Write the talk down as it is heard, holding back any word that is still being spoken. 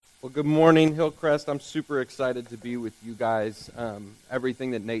Well, good morning, Hillcrest. I'm super excited to be with you guys. Everything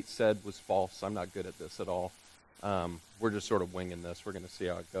that Nate said was false. I'm not good at this at all. We're just sort of winging this. We're going to see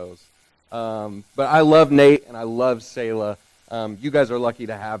how it goes. But I love Nate and I love Selah. You guys are lucky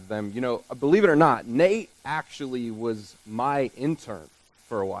to have them. You know, believe it or not, Nate actually was my intern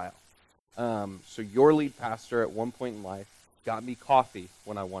for a while. So your lead pastor at one point in life got me coffee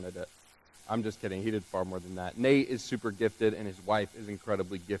when I wanted it. I'm just kidding. He did far more than that. Nate is super gifted, and his wife is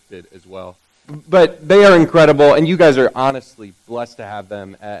incredibly gifted as well. But they are incredible, and you guys are honestly blessed to have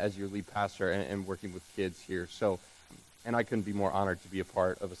them as your lead pastor and working with kids here. So, and I couldn't be more honored to be a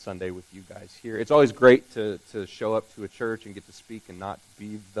part of a Sunday with you guys here. It's always great to show up to a church and get to speak and not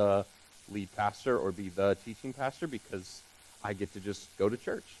be the lead pastor or be the teaching pastor, because I get to just go to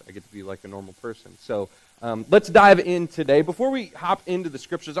church. I get to be like a normal person. So let's dive in today. Before we hop into the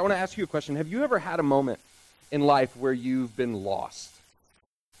scriptures, I want to ask you a question. Have you ever had a moment in life where you've been lost?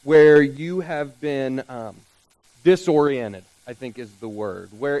 Where you have been disoriented, I think is the word.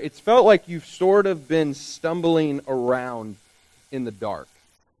 Where it's felt like you've sort of been stumbling around in the dark.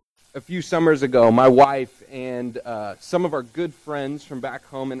 A few summers ago, my wife and some of our good friends from back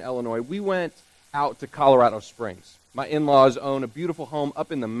home in Illinois, we went out to Colorado Springs. My in-laws own a beautiful home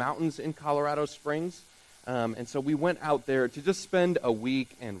up in the mountains in Colorado Springs. And so we went out there to just spend a week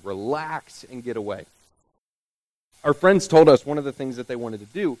and relax and get away. Our friends told us one of the things that they wanted to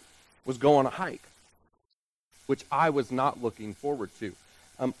do was go on a hike, which I was not looking forward to.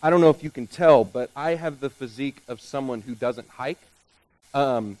 I don't know if you can tell, but I have the physique of someone who doesn't hike.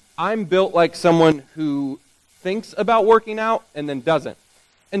 I'm built like someone who thinks about working out and then doesn't.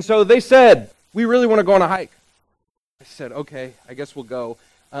 And so they said, we really want to go on a hike. I said, okay, I guess we'll go.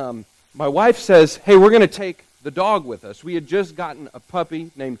 My wife says, hey, we're going to take the dog with us. We had just gotten a puppy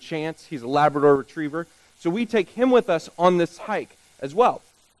named Chance. He's a Labrador Retriever. So we take him with us on this hike as well.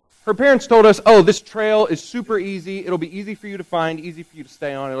 Her parents told us, oh, this trail is super easy. It'll be easy for you to find, easy for you to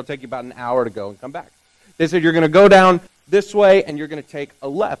stay on. It'll take you about an hour to go and come back. They said, you're going to go down this way, and you're going to take a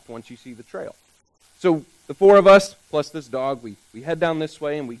left once you see the trail. So the four of us, plus this dog, we head down this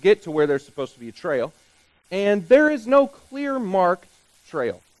way, and we get to where there's supposed to be a trail. And there is no clear marked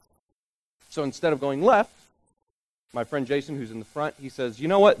trail. So instead of going left, my friend Jason, who's in the front, he says, you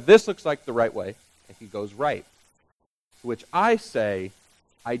know what, this looks like the right way. And he goes right. To which I say,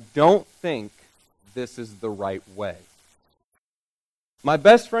 I don't think this is the right way. My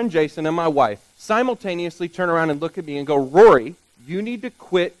best friend Jason and my wife simultaneously turn around and look at me and go, Rory, you need to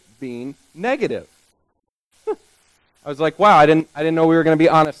quit being negative. I was like, wow, I didn't know we were going to be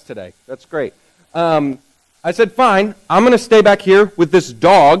honest today. That's great. I said, fine, I'm going to stay back here with this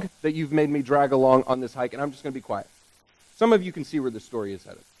dog that you've made me drag along on this hike, and I'm just going to be quiet. Some of you can see where this story is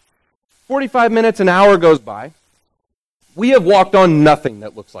headed. 45 minutes, an hour goes by. We have walked on nothing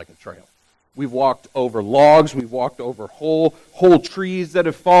that looks like a trail. We've walked over logs. We've walked over whole trees that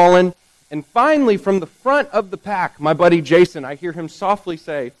have fallen. And finally, from the front of the pack, my buddy Jason, I hear him softly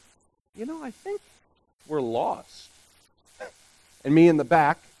say, you know, I think we're lost. And me in the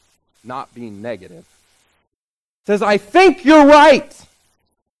back, not being negative, says, I think you're right.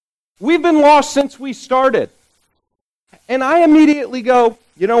 We've been lost since we started. And I immediately go,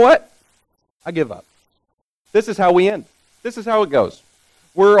 you know what? I give up. This is how we end. This is how it goes.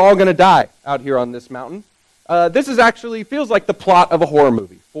 We're all going to die out here on this mountain. This is actually feels like the plot of a horror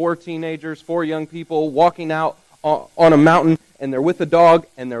movie. 4 teenagers, 4 young people walking out on a mountain, and they're with a dog,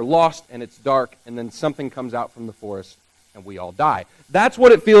 and they're lost, and it's dark, and then something comes out from the forest, and we all die. That's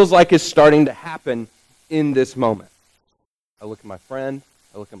what it feels like is starting to happen in this moment. I look at my friend,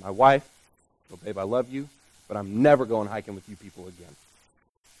 I look at my wife, I go, babe, I love you, but I'm never going hiking with you people again.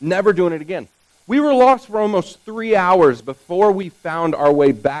 Never doing it again. We were lost for almost 3 hours before we found our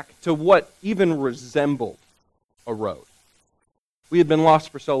way back to what even resembled a road. We had been lost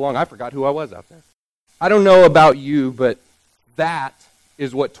for so long, I forgot who I was out there. I don't know about you, but that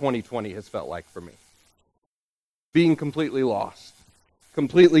is what 2020 has felt like for me. Being completely lost,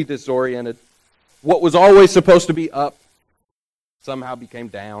 completely disoriented. What was always supposed to be up somehow became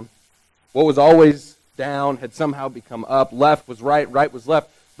down. What was always down had somehow become up. Left was right, right was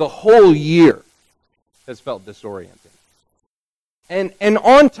left. The whole year has felt disorienting. And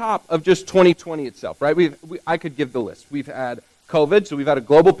on top of just 2020 itself, right? I could give the list. We've had COVID, so we've had a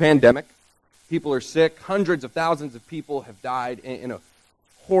global pandemic. People are sick. Hundreds of thousands of people have died in a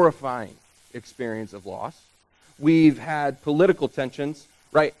horrifying experience of loss. We've had political tensions,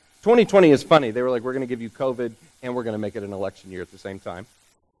 right? 2020 is funny. They were like, we're going to give you COVID, and we're going to make it an election year at the same time.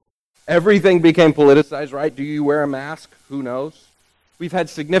 Everything became politicized, right? Do you wear a mask? Who knows? We've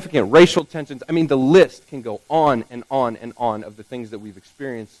had significant racial tensions. I mean, the list can go on and on and on of the things that we've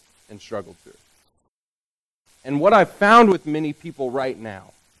experienced and struggled through. And what I've found with many people right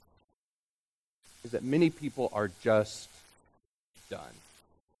now is that many people are just done.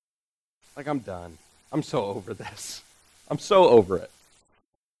 Like, I'm done. I'm so over this. I'm so over it.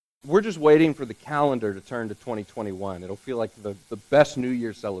 We're just waiting for the calendar to turn to 2021. It'll feel like the best New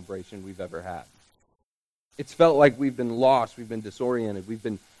Year celebration we've ever had. It's felt like we've been lost, we've been disoriented, we've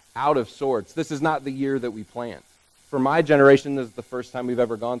been out of sorts. This is not the year that we planned. For my generation, this is the first time we've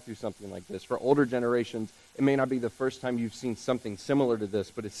ever gone through something like this. For older generations, it may not be the first time you've seen something similar to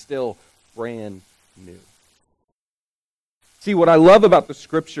this, but it's still brand new. See, what I love about the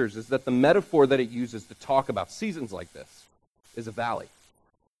Scriptures is that the metaphor that it uses to talk about seasons like this is a valley.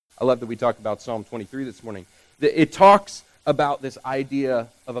 I love that we talked about Psalm 23 this morning. It talks about this idea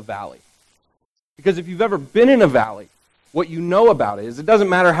of a valley. Because if you've ever been in a valley, what you know about it is it doesn't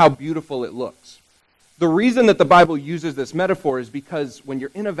matter how beautiful it looks. The reason that the Bible uses this metaphor is because when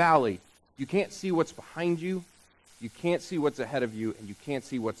you're in a valley, you can't see what's behind you, you can't see what's ahead of you, and you can't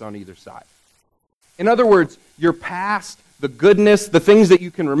see what's on either side. In other words, your past, the goodness, the things that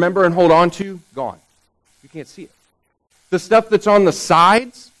you can remember and hold on to, gone. You can't see it. The stuff that's on the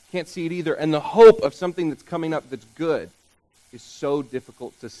sides, can't see it either. And the hope of something that's coming up that's good is so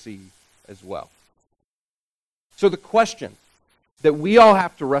difficult to see as well. So the question that we all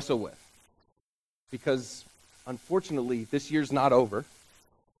have to wrestle with, because unfortunately this year's not over,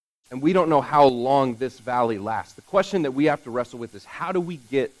 and we don't know how long this valley lasts. The question that we have to wrestle with is, how do we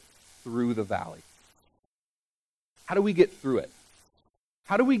get through the valley? How do we get through it?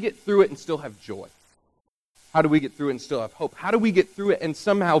 How do we get through it and still have joy? How do we get through it and still have hope? How do we get through it and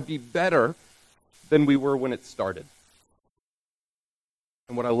somehow be better than we were when it started?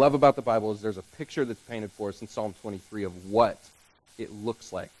 And what I love about the Bible is there's a picture that's painted for us in Psalm 23 of what it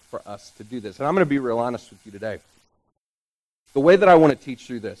looks like for us to do this. And I'm going to be real honest with you today. The way that I want to teach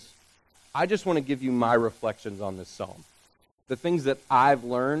through this, I just want to give you my reflections on this psalm. The things that I've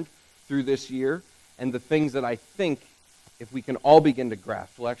learned through this year, and the things that I think, if we can all begin to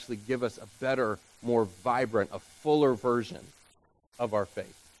grasp, will actually give us a better, more vibrant, a fuller version of our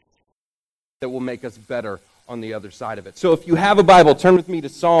faith that will make us better on the other side of it. So if you have a Bible, turn with me to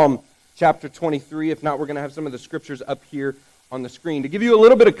Psalm chapter 23. If not, we're going to have some of the scriptures up here on the screen. To give you a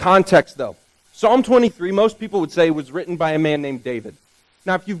little bit of context, though, Psalm 23, most people would say, was written by a man named David.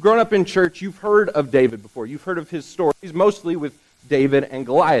 Now, if you've grown up in church, you've heard of David before. You've heard of his stories, mostly with David and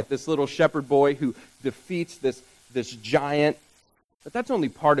Goliath, this little shepherd boy who defeats this giant. But that's only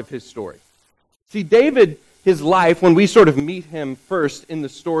part of his story. See, David, his life, when we sort of meet him first in the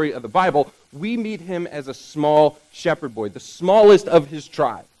story of the Bible, we meet him as a small shepherd boy, the smallest of his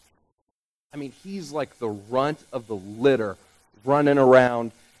tribe. I mean, he's like the runt of the litter running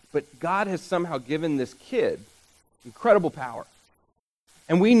around. But God has somehow given this kid incredible power.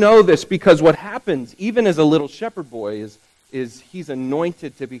 And we know this because what happens, even as a little shepherd boy, is he's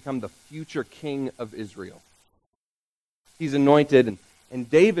anointed to become the future king of Israel. He's anointed, and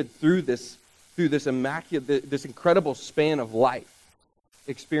David, through this immaculate, this incredible span of life,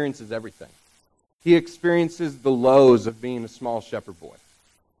 experiences everything. He experiences the lows of being a small shepherd boy,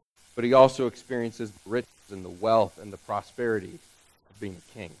 but he also experiences the riches and the wealth and the prosperity of being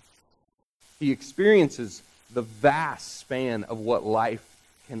a king. He experiences the vast span of what life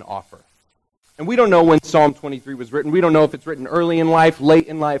can offer. And we don't know when Psalm 23 was written. We don't know if it's written early in life, late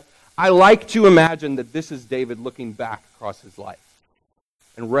in life. I like to imagine that this is David looking back across his life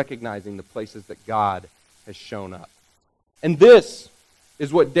and recognizing the places that God has shown up. And this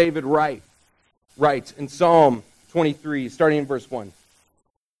is what David writes in Psalm 23, starting in verse 1.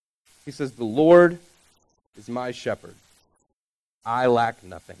 He says, "The Lord is my shepherd. I lack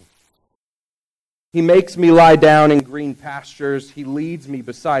nothing. He makes me lie down in green pastures. He leads me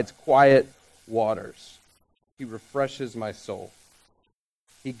beside quiet waters. He refreshes my soul.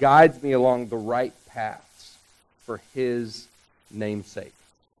 He guides me along the right paths for his name's sake."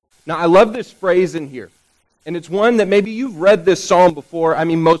 Now, I love this phrase in here. And it's one that maybe you've read this psalm before. I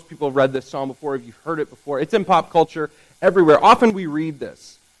mean, most people have read this psalm before if you've heard it before. It's in pop culture everywhere. Often we read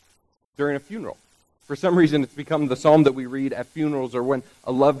this during a funeral. For some reason, it's become the psalm that we read at funerals or when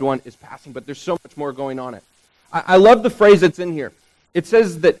a loved one is passing, but there's so much more going on it. I love the phrase that's in here. It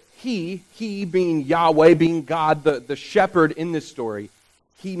says that he being Yahweh, being God, the shepherd in this story,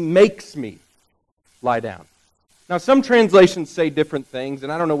 he makes me lie down. Now, some translations say different things,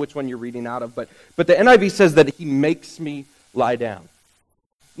 and I don't know which one you're reading out of, but the NIV says that he makes me lie down.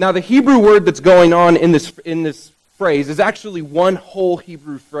 Now, the Hebrew word that's going on in this phrase is actually one whole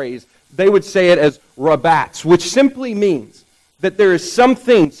Hebrew phrase. They would say it as rabatz, which simply means that there is some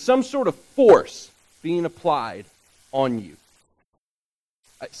sort of force being applied on you.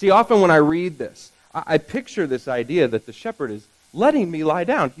 See, often when I read this, I picture this idea that the shepherd is letting me lie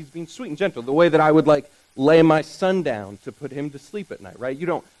down. He's being sweet and gentle, the way that I would lay my son down to put him to sleep at night, right? You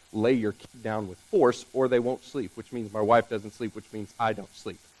don't lay your kid down with force or they won't sleep, which means my wife doesn't sleep, which means I don't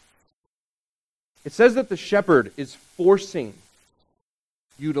sleep. It says that the shepherd is forcing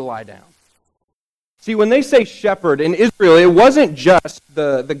you to lie down. See, when they say shepherd in Israel, it wasn't just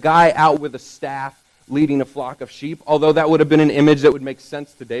the guy out with a staff leading a flock of sheep, although that would have been an image that would make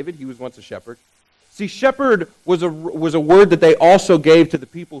sense to David. He was once a shepherd. See, shepherd was a word that they also gave to the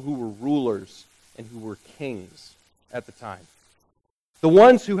people who were rulers and who were kings at the time. The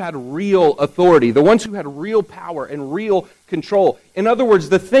ones who had real authority, the ones who had real power and real control. In other words,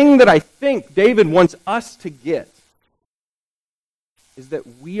 the thing that I think David wants us to get is that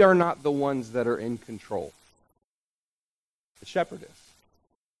we are not the ones that are in control. The shepherd is.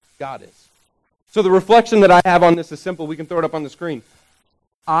 God is. So the reflection that I have on this is simple. We can throw it up on the screen.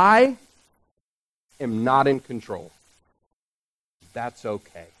 I am not in control. That's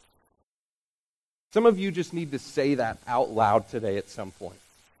okay. Some of you just need to say that out loud today at some point.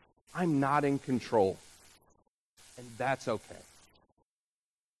 I'm not in control. And that's okay.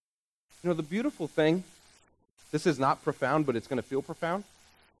 You know, the beautiful thing, this is not profound, but it's going to feel profound.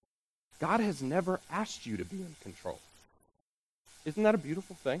 God has never asked you to be in control. Isn't that a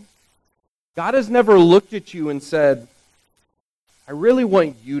beautiful thing? God has never looked at you and said, I really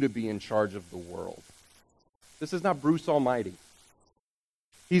want you to be in charge of the world. This is not Bruce Almighty.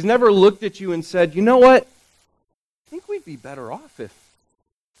 He's never looked at you and said, you know what? I think we'd be better off if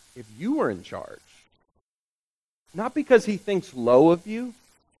you were in charge. Not because he thinks low of you,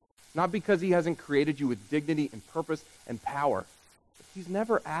 not because he hasn't created you with dignity and purpose and power. But he's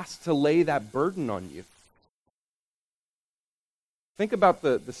never asked to lay that burden on you. Think about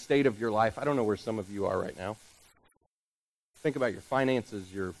the state of your life. I don't know where some of you are right now. Think about your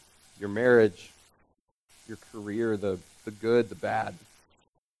finances, your marriage, your career, the good, the bad.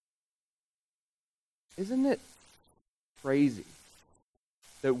 Isn't it crazy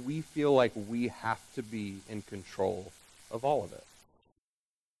that we feel like we have to be in control of all of it?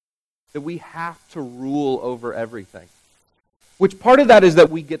 That we have to rule over everything. Which part of that is that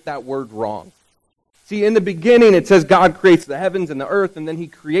we get that word wrong. See, in the beginning it says God creates the heavens and the earth, and then he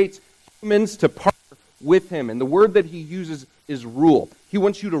creates humans to partner with him. And the word that he uses is rule. He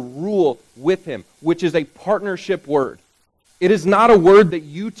wants you to rule with him, which is a partnership word. It is not a word that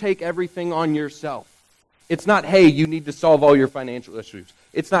you take everything on yourself. It's not, hey, you need to solve all your financial issues.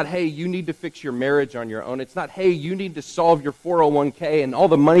 It's not, hey, you need to fix your marriage on your own. It's not, hey, you need to solve your 401k and all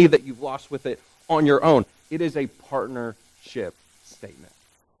the money that you've lost with it on your own. It is a partnership statement.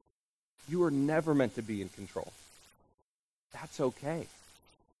 You are never meant to be in control. That's okay.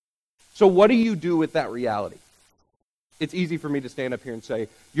 So what do you do with that reality? It's easy for me to stand up here and say,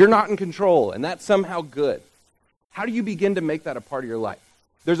 you're not in control, and that's somehow good. How do you begin to make that a part of your life?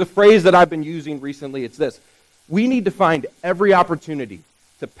 There's a phrase that I've been using recently. It's this. We need to find every opportunity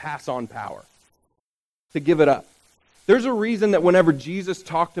to pass on power, to give it up. There's a reason that whenever Jesus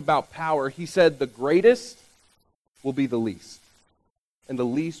talked about power, he said the greatest will be the least, and the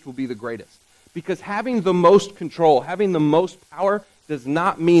least will be the greatest. Because having the most control, having the most power, does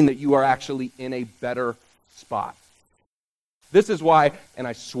not mean that you are actually in a better spot. This is why, and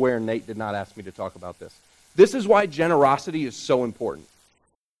I swear Nate did not ask me to talk about this, this is why generosity is so important.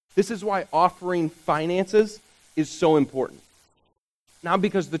 This is why offering finances is so important. Not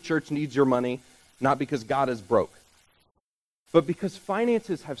because the church needs your money, not because God is broke, but because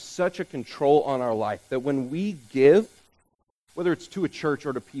finances have such a control on our life that when we give, whether it's to a church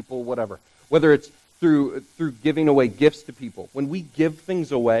or to people, whatever, whether it's through giving away gifts to people, when we give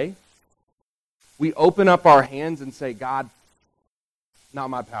things away, we open up our hands and say, God, not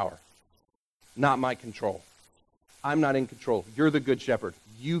my power, not my control. I'm not in control. You're the good shepherd.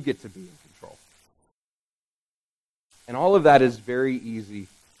 You get to be in control. And all of that is very easy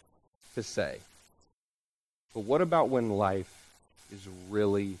to say. But what about when life is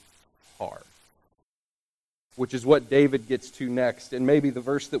really hard? Which is what David gets to next, and maybe the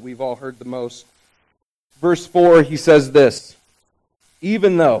verse that we've all heard the most. Verse 4, he says this,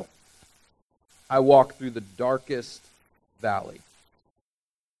 even though I walk through the darkest valley,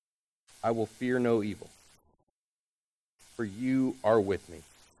 I will fear no evil, for you are with me.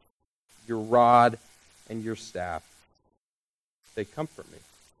 Your rod and your staff, they comfort me.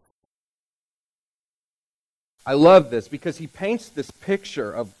 I love this because he paints this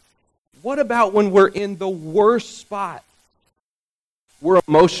picture of what about when we're in the worst spot? We're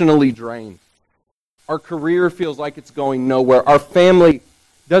emotionally drained. Our career feels like it's going nowhere. Our family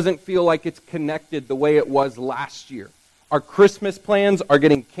doesn't feel like it's connected the way it was last year. Our Christmas plans are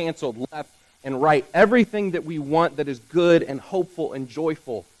getting canceled left and right. Everything that we want that is good and hopeful and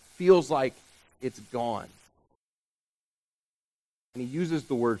joyful feels like it's gone. And he uses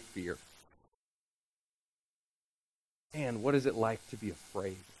the word fear. Man, what is it like to be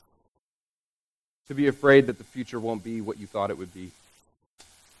afraid? To be afraid that the future won't be what you thought it would be.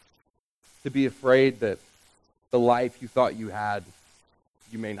 To be afraid that the life you thought you had,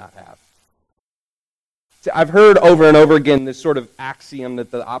 you may not have. See, I've heard over and over again this sort of axiom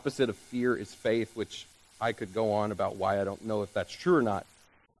that the opposite of fear is faith, which I could go on about why I don't know if that's true or not.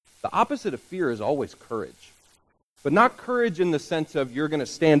 The opposite of fear is always courage. But not courage in the sense of you're going to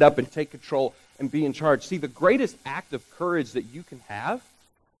stand up and take control and be in charge. See, the greatest act of courage that you can have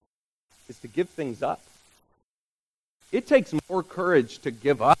is to give things up. It takes more courage to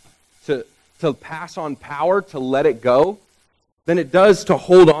give up, to pass on power, to let it go, than it does to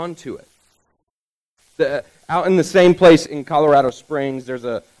hold on to it. Out in the same place in Colorado Springs, there's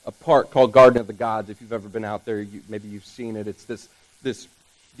a park called Garden of the Gods. If you've ever been out there, maybe you've seen it. It's these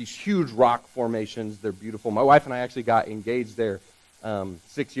huge rock formations. They're beautiful. My wife and I actually got engaged there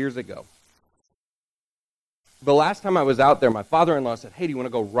 6 years ago. The last time I was out there, my father-in-law said, "Hey, do you want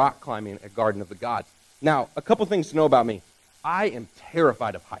to go rock climbing at Garden of the Gods?" Now, a couple things to know about me. I am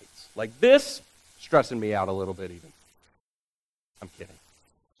terrified of heights. Like this, stressing me out a little bit even. I'm kidding.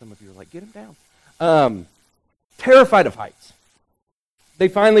 Some of you are like, get him down. Terrified of heights. They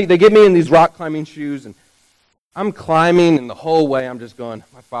get me in these rock climbing shoes, and I'm climbing, and the whole way I'm just going,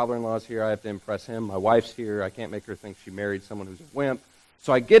 my father-in-law's here, I have to impress him. My wife's here, I can't make her think she married someone who's a wimp.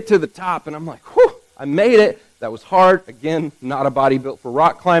 So I get to the top, and I'm like, whew, I made it. That was hard. Again, not a body built for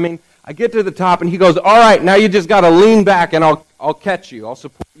rock climbing. I get to the top, and he goes, all right, now you just got to lean back, and I'll catch you. I'll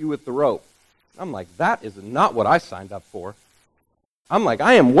support you with the rope. I'm like, that is not what I signed up for. I'm like,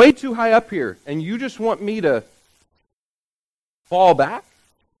 I am way too high up here, and you just want me to fall back?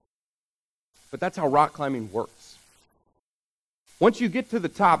 But that's how rock climbing works. Once you get to the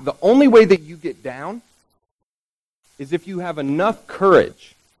top, the only way that you get down is if you have enough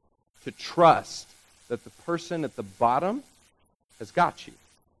courage to trust that the person at the bottom has got you.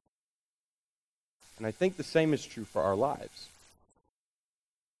 And I think the same is true for our lives.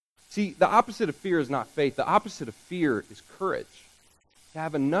 See, the opposite of fear is not faith. The opposite of fear is courage. To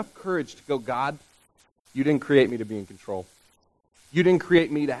have enough courage to go, God, you didn't create me to be in control. You didn't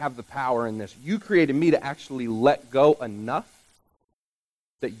create me to have the power in this. You created me to actually let go enough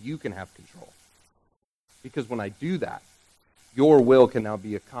that you can have control. Because when I do that, your will can now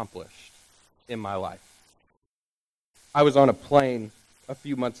be accomplished in my life. I was on a plane a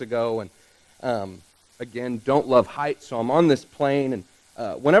few months ago, and again, don't love heights, so I'm on this plane, and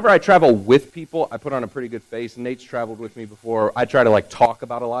whenever I travel with people, I put on a pretty good face. Nate's traveled with me before. I try to talk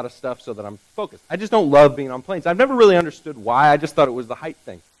about a lot of stuff so that I'm focused. I just don't love being on planes. I've never really understood why. I just thought it was the height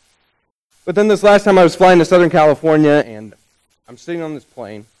thing. But then this last time I was flying to Southern California, and I'm sitting on this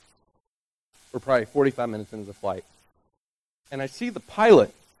plane. We're probably 45 minutes into the flight. And I see the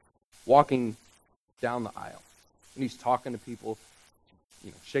pilot walking down the aisle. And he's talking to people,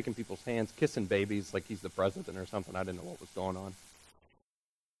 shaking people's hands, kissing babies like he's the president or something. I didn't know what was going on.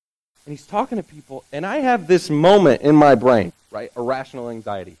 And he's talking to people, and I have this moment in my brain, right? Irrational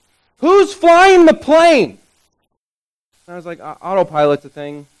anxiety. Who's flying the plane? And I was like, autopilot's a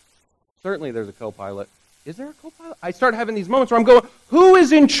thing. Certainly there's a co-pilot. Is there a co-pilot? I start having these moments where I'm going, who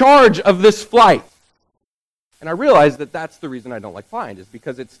is in charge of this flight? And I realize that that's the reason I don't like flying, is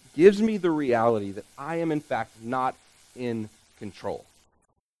because it gives me the reality that I am, in fact, not in control.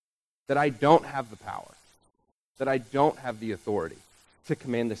 That I don't have the power. That I don't have the authority to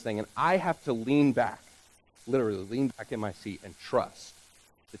command this thing. And I have to lean back, literally lean back in my seat and trust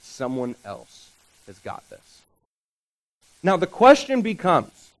that someone else has got this. Now, the question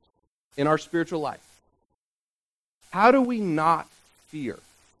becomes, in our spiritual life, how do we not fear?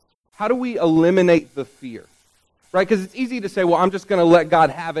 How do we eliminate the fear? Right? Because it's easy to say, well, I'm just going to let God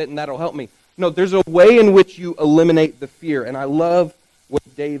have it and that'll help me. No, there's a way in which you eliminate the fear. And I love what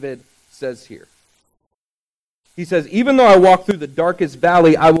David says here. He says, even though I walk through the darkest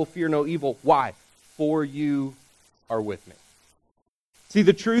valley, I will fear no evil. Why? For you are with me. See,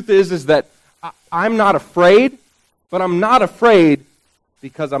 the truth is that I'm not afraid, but I'm not afraid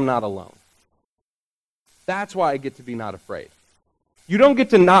because I'm not alone. That's why I get to be not afraid. You don't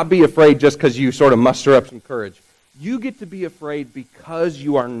get to not be afraid just because you sort of muster up some courage. You get to be afraid because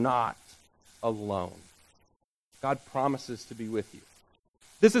you are not alone. God promises to be with you.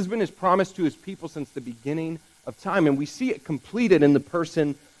 This has been his promise to his people since the beginning of time, and we see it completed in the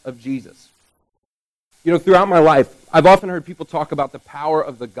person of Jesus. Throughout my life, I've often heard people talk about the power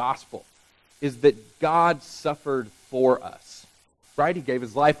of the gospel, is that God suffered for us, right? He gave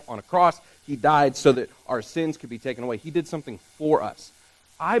his life on a cross. He died so that our sins could be taken away. He did something for us.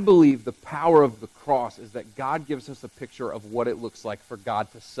 I believe the power of the cross is that God gives us a picture of what it looks like for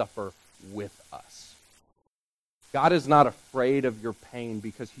God to suffer with us. God is not afraid of your pain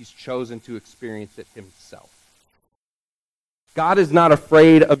because he's chosen to experience it himself. God is not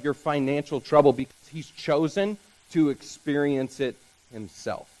afraid of your financial trouble because he's chosen to experience it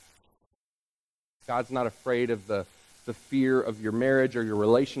himself. God's not afraid of the fear of your marriage or your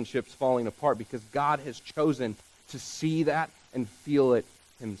relationships falling apart because God has chosen to see that and feel it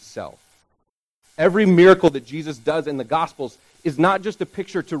himself. Every miracle that Jesus does in the Gospels is not just a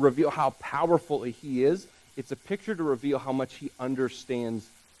picture to reveal how powerful he is, it's a picture to reveal how much he understands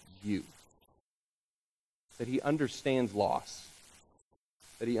you. That he understands loss.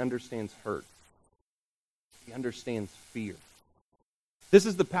 That he understands hurt. He understands fear. This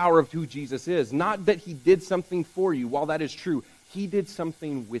is the power of who Jesus is. Not that he did something for you. While that is true, he did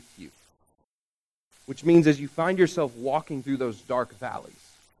something with you. Which means as you find yourself walking through those dark valleys,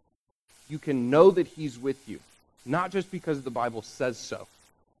 you can know that he's with you. Not just because the Bible says so,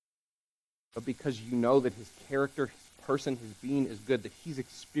 but because you know that his character, his person, his being is good, that he's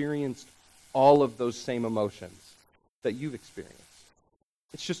experienced all of those same emotions that you've experienced.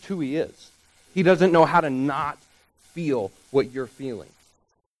 It's just who he is. He doesn't know how to not feel what you're feeling.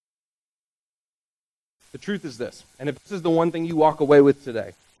 The truth is this, and if this is the one thing you walk away with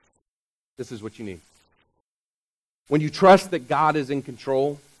today, this is what you need. When you trust that God is in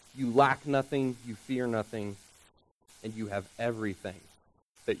control, you lack nothing, you fear nothing, and you have everything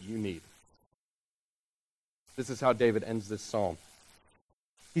that you need. This is how David ends this psalm.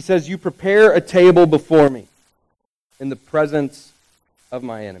 He says, "You prepare a table before me in the presence of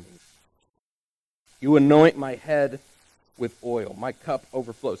my enemies. You anoint my head with oil. My cup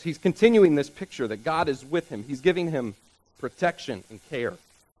overflows." He's continuing this picture that God is with him. He's giving him protection and care.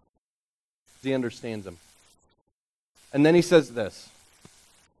 He understands him. And then he says this,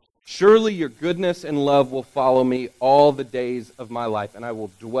 "Surely your goodness and love will follow me all the days of my life, and I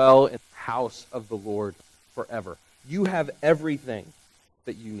will dwell in the house of the Lord forever." You have everything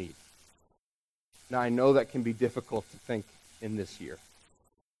that you need. Now, I know that can be difficult to think in this year,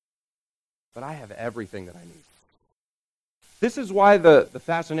 but I have everything that I need. This is why the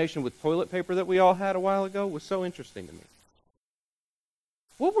fascination with toilet paper that we all had a while ago was so interesting to me.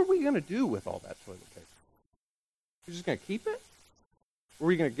 What were we going to do with all that toilet paper? We're just going to keep it? Or were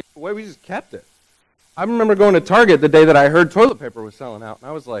we going to give it away? We just kept it. I remember going to Target the day that I heard toilet paper was selling out, and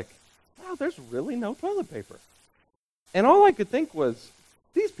I was like, wow, there's really no toilet paper. And all I could think was,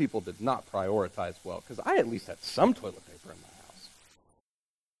 these people did not prioritize well, because I at least had some toilet paper in my house.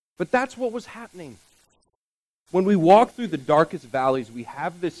 But that's what was happening. When we walk through the darkest valleys, we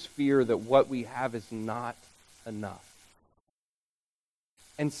have this fear that what we have is not enough.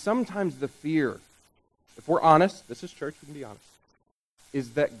 And sometimes the fear, if we're honest, this is church, we can be honest,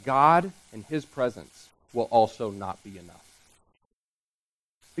 is that God and his presence will also not be enough.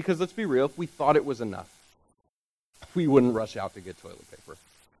 Because let's be real, if we thought it was enough, we wouldn't rush out to get toilet paper.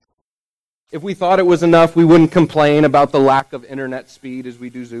 If we thought it was enough, we wouldn't complain about the lack of internet speed as we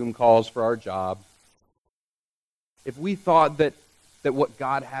do Zoom calls for our job. If we thought that what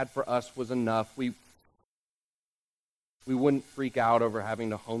God had for us was enough, we wouldn't freak out over having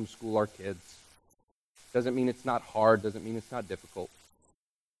to homeschool our kids. Doesn't mean it's not hard, doesn't mean it's not difficult.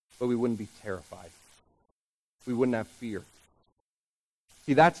 But we wouldn't be terrified. We wouldn't have fear.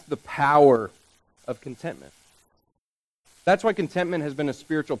 See, that's the power of contentment. That's why contentment has been a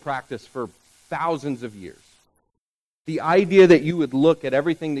spiritual practice for thousands of years. The idea that you would look at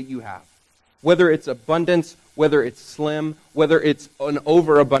everything that you have, whether it's abundance, whether it's slim, whether it's an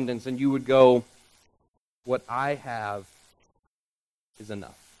overabundance, and you would go, what I have is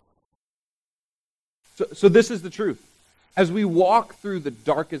enough. So this is the truth. As we walk through the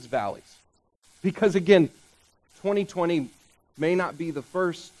darkest valleys, because again, 2020 may not be the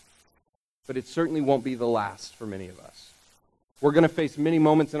first, but it certainly won't be the last for many of us. We're going to face many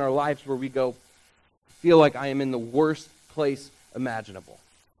moments in our lives where we go, I feel like I am in the worst place imaginable.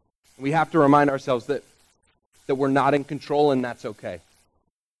 We have to remind ourselves that we're not in control, and that's okay.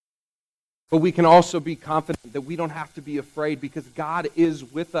 But we can also be confident that we don't have to be afraid because God is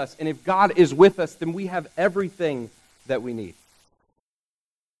with us. And if God is with us, then we have everything that we need.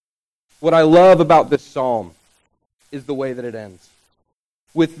 What I love about this psalm is the way that it ends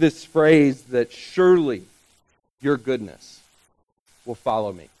with this phrase that surely your goodness will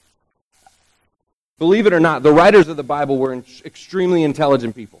follow me. Believe it or not, the writers of the Bible were extremely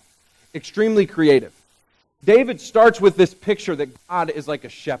intelligent people, extremely creative. David starts with this picture that God is like a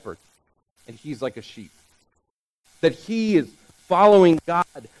shepherd and he's like a sheep. that he is following God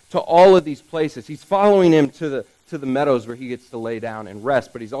to all of these places. He's following him to the meadows where he gets to lay down and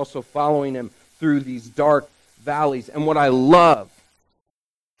rest, but he's also following him through these dark valleys. And what I love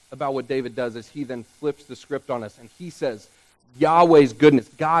about what David does is he then flips the script on us, and he says, Yahweh's goodness,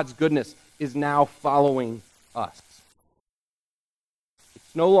 God's goodness, is now following us.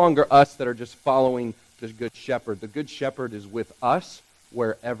 It's no longer us that are just following the Good Shepherd. The Good Shepherd is with us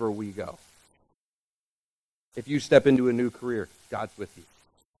wherever we go. If you step into a new career, God's with you.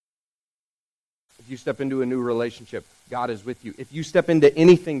 If you step into a new relationship, God is with you. If you step into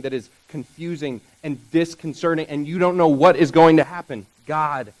anything that is confusing and disconcerting and you don't know what is going to happen,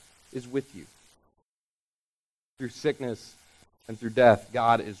 God is with you. Through sickness and through death,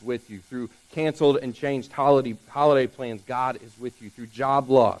 God is with you. Through canceled and changed holiday plans, God is with you. Through job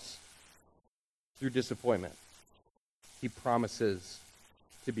loss, through disappointment, he promises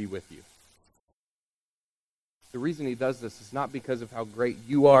to be with you. The reason he does this is not because of how great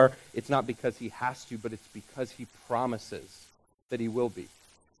you are. It's not because he has to, but it's because he promises that he will be.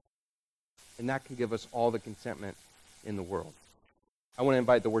 And that can give us all the contentment in the world. I want to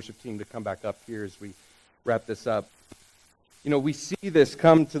invite the worship team to come back up here as we wrap this up. You know, we see this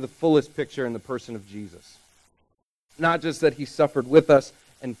come to the fullest picture in the person of Jesus. Not just that he suffered with us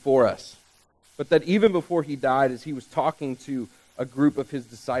and for us, but that even before he died, as he was talking to a group of his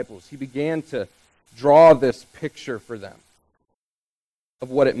disciples, he began to draw this picture for them of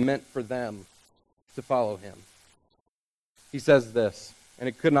what it meant for them to follow him. He says this, and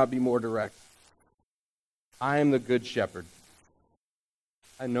it could not be more direct. I am the good shepherd.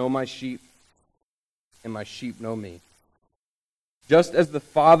 I know my sheep, and my sheep know me. Just as the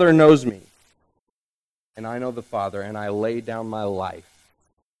Father knows me, and I know the Father, and I lay down my life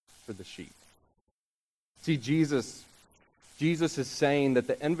for the sheep. See, Jesus is saying that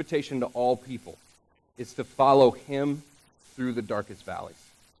the invitation to all people is to follow him through the darkest valleys.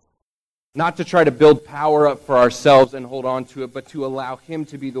 Not to try to build power up for ourselves and hold on to it, but to allow him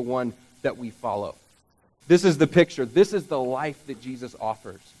to be the one that we follow. This is the picture. This is the life that Jesus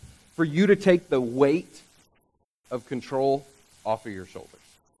offers. For you to take the weight of control off of your shoulders.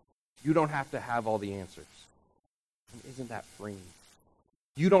 You don't have to have all the answers. And isn't that freeing?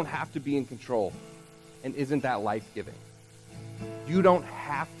 You don't have to be in control. And isn't that life-giving? You don't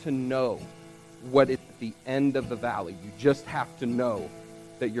have to know what is at the end of the valley. You just have to know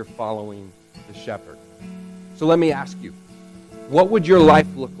that you're following the shepherd. So let me ask you, what would your life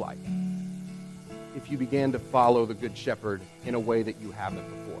look like if you began to follow the Good Shepherd in a way that you haven't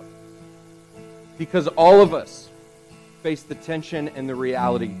before? Because all of us face the tension and the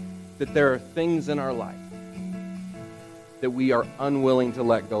reality that there are things in our life that we are unwilling to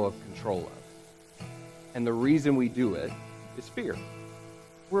let go of control of. And the reason we do it is fear.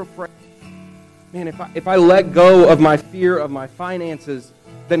 We're afraid. Man, if I let go of my fear of my finances,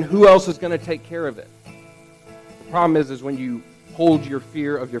 then who else is going to take care of it? The problem is when you hold your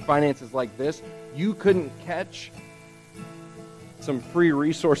fear of your finances like this, you couldn't catch some free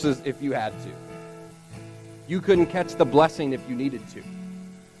resources if you had to. You couldn't catch the blessing if you needed to.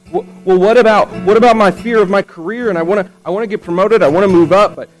 Well, what about my fear of my career? And I want to get promoted. I want to move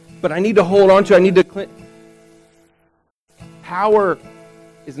up, but I need to hold on to. I need to. Power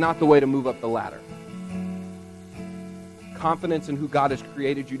is not the way to move up the ladder. Confidence in who God has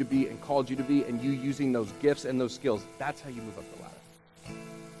created you to be and called you to be, and you using those gifts and those skills, that's how you move up the ladder.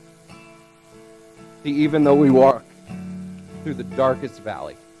 See, even though we walk through the darkest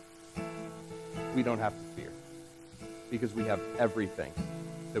valley, we don't have to fear because we have everything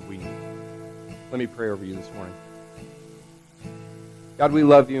that we need. Let me pray over you this morning. God, we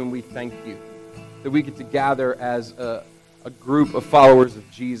love you and we thank you that we get to gather as a group of followers of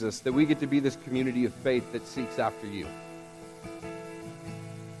Jesus, that we get to be this community of faith that seeks after you.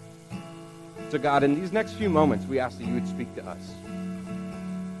 So God, in these next few moments, we ask that you would speak to us.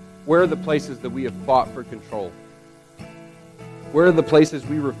 Where are the places that we have fought for control? Where are the places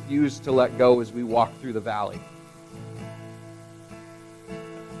we refuse to let go as we walk through the valley?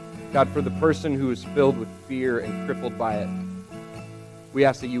 God, for the person who is filled with fear and crippled by it, we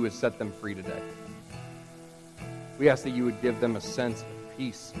ask that you would set them free today. We ask that you would give them a sense of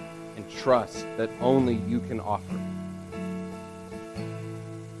peace and trust that only you can offer.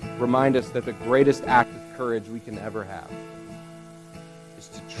 Remind us that the greatest act of courage we can ever have is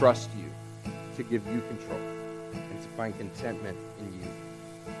to trust you, to give you control, and to find contentment in you.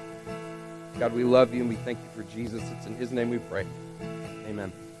 God, we love you and we thank you for Jesus. It's in his name we pray.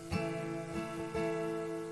 Amen.